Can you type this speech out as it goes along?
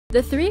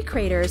The three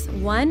craters,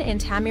 one in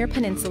Taimyr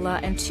Peninsula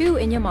and two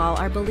in Yamal,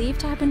 are believed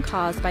to have been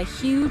caused by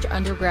huge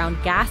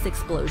underground gas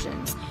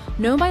explosions.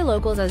 Known by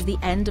locals as the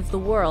end of the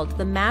world,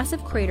 the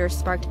massive craters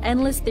sparked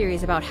endless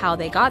theories about how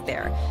they got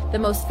there. The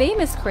most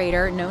famous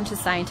crater, known to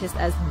scientists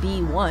as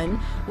B1,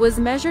 was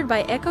measured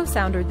by echo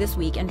sounder this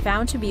week and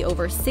found to be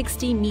over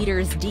 60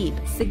 meters deep,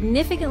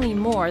 significantly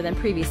more than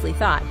previously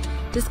thought.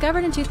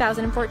 Discovered in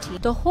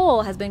 2014, the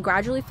hole has been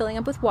gradually filling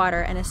up with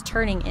water and is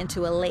turning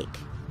into a lake.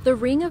 The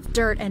ring of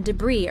dirt and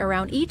debris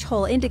around each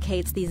hole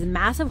indicates these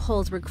massive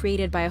holes were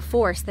created by a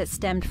force that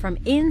stemmed from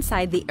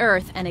inside the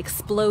Earth and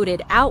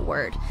exploded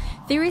outward.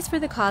 Theories for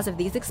the cause of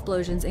these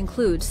explosions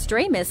include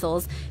stray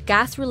missiles,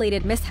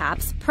 gas-related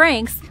mishaps,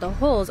 pranks. The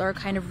holes are a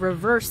kind of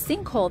reverse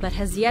sinkhole that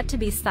has yet to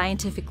be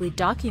scientifically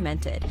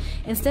documented.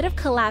 Instead of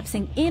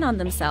collapsing in on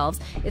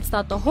themselves, it's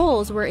thought the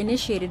holes were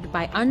initiated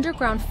by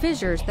underground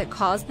fissures that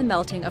caused the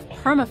melting of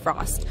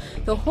permafrost.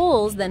 The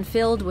holes then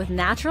filled with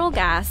natural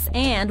gas,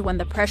 and when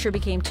the pressure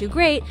became too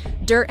great,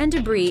 dirt and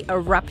debris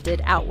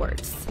erupted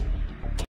outwards.